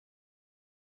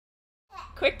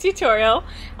quick tutorial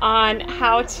on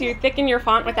how to thicken your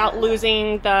font without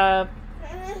losing the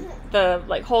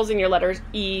like holes in your letters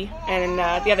E and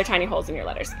the other tiny holes in your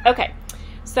letters. Okay,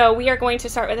 so we are going to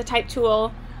start with a type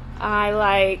tool.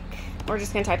 We're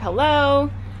just going to type hello.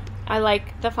 I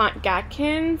like the font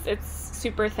Gatkins. It's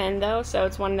super thin though, so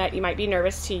it's one that you might be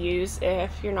nervous to use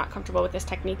if you're not comfortable with this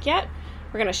technique yet.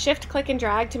 We're going to shift, click, and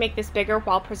drag to make this bigger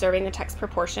while preserving the text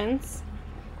proportions.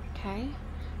 Okay,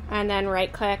 and then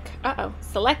right click,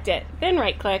 select it, then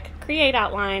right click, create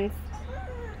outlines,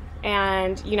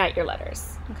 and unite your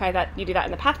letters. Okay, you do that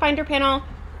in the Pathfinder panel.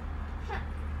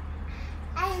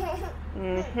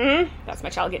 That's my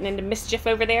child getting into mischief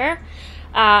over there.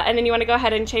 And then you want to go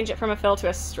ahead and change it from a fill to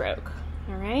a stroke.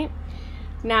 All right.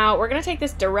 Now we're going to take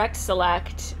this direct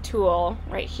select tool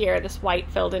right here, this white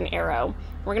filled in arrow.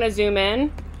 We're going to zoom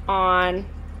in on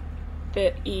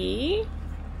the E,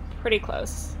 pretty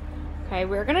close. Okay,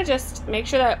 we're going to just make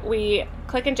sure that we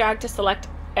click and drag to select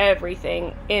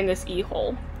everything in this E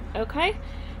hole. Okay,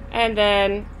 and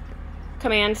then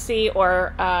Command C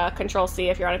or Control C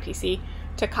if you're on a PC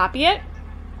to copy it.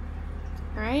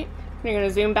 All right, you're going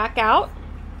to zoom back out.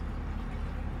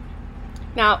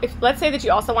 Now, let's say that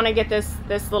you also want to get this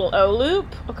little O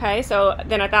loop. Okay, so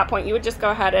then at that point you would just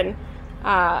go ahead and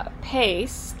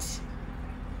paste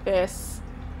this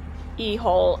E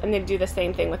hole and then do the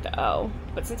same thing with the O.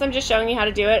 But since I'm just showing you how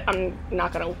to do it, I'm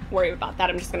not going to worry about that.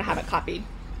 I'm just going to have it copied.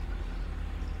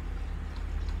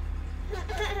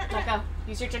 Let go.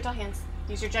 Use your gentle hands.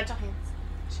 Use your gentle hands.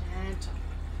 Gentle.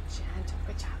 Gentle.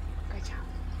 Good job. Great job.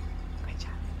 Great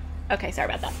job. Okay, sorry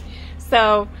about that.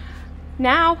 So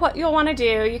now what you'll want to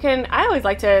do, I always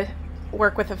like to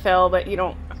work with a fill, but you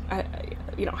don't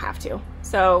have to.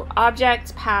 So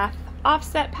object, path,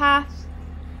 offset path.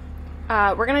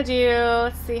 We're going to do,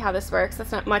 let's see how this works.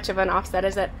 That's not much of an offset,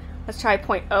 is it? Let's try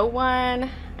 0.01.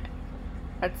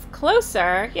 That's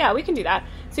closer. Yeah, we can do that.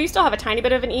 So you still have a tiny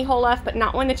bit of an E hole left, but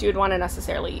not one that you would want to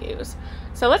necessarily use.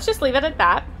 So let's just leave it at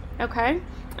that, okay?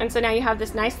 And so now you have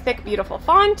this nice, thick, beautiful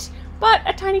font, but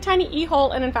a tiny, tiny E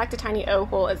hole, and in fact a tiny O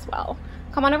hole as well.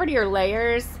 Come on over to your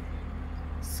layers,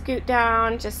 scoot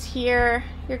down just here.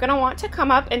 You're going to want to come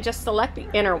up and just select the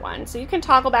inner one. So you can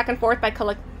toggle back and forth by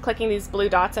clicking these blue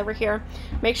dots over here.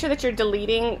 Make sure that you're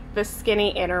deleting the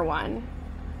skinny inner one.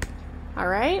 All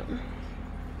right.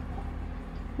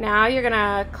 Now you're going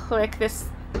to click this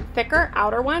thicker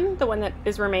outer one, the one that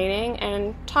is remaining,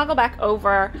 and toggle back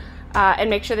over and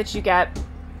make sure that you get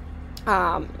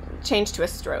changed to a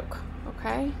stroke.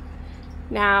 Okay.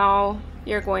 Now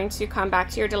you're going to come back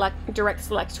to your direct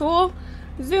select tool,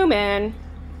 zoom in,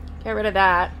 get rid of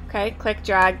that. Okay, click,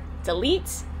 drag,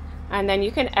 delete, and then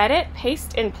you can edit,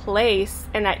 paste in place,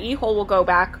 and that E hole will go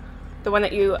back. The one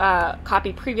that you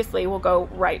copied previously will go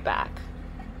right back.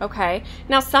 Okay,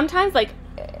 now sometimes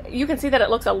you can see that it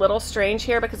looks a little strange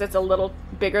here because it's a little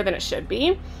bigger than it should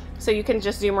be. So you can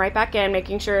just zoom right back in,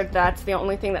 making sure that's the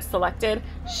only thing that's selected.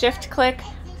 Shift click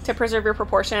to preserve your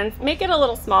proportions, make it a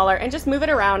little smaller, and just move it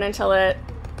around until it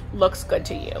looks good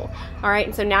to you. All right,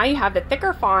 and so now you have the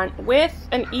thicker font with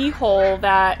an E hole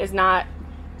that is not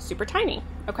super tiny.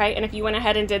 Okay, and if you went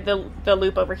ahead and did the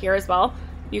loop over here as well,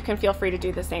 you can feel free to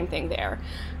do the same thing there.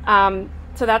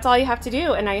 So that's all you have to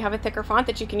do, and now you have a thicker font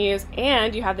that you can use,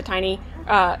 and you have the tiny,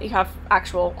 you have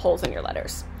actual holes in your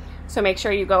letters. So make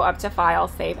sure you go up to File,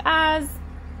 Save As,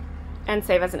 and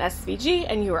save as an SVG,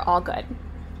 and you are all good.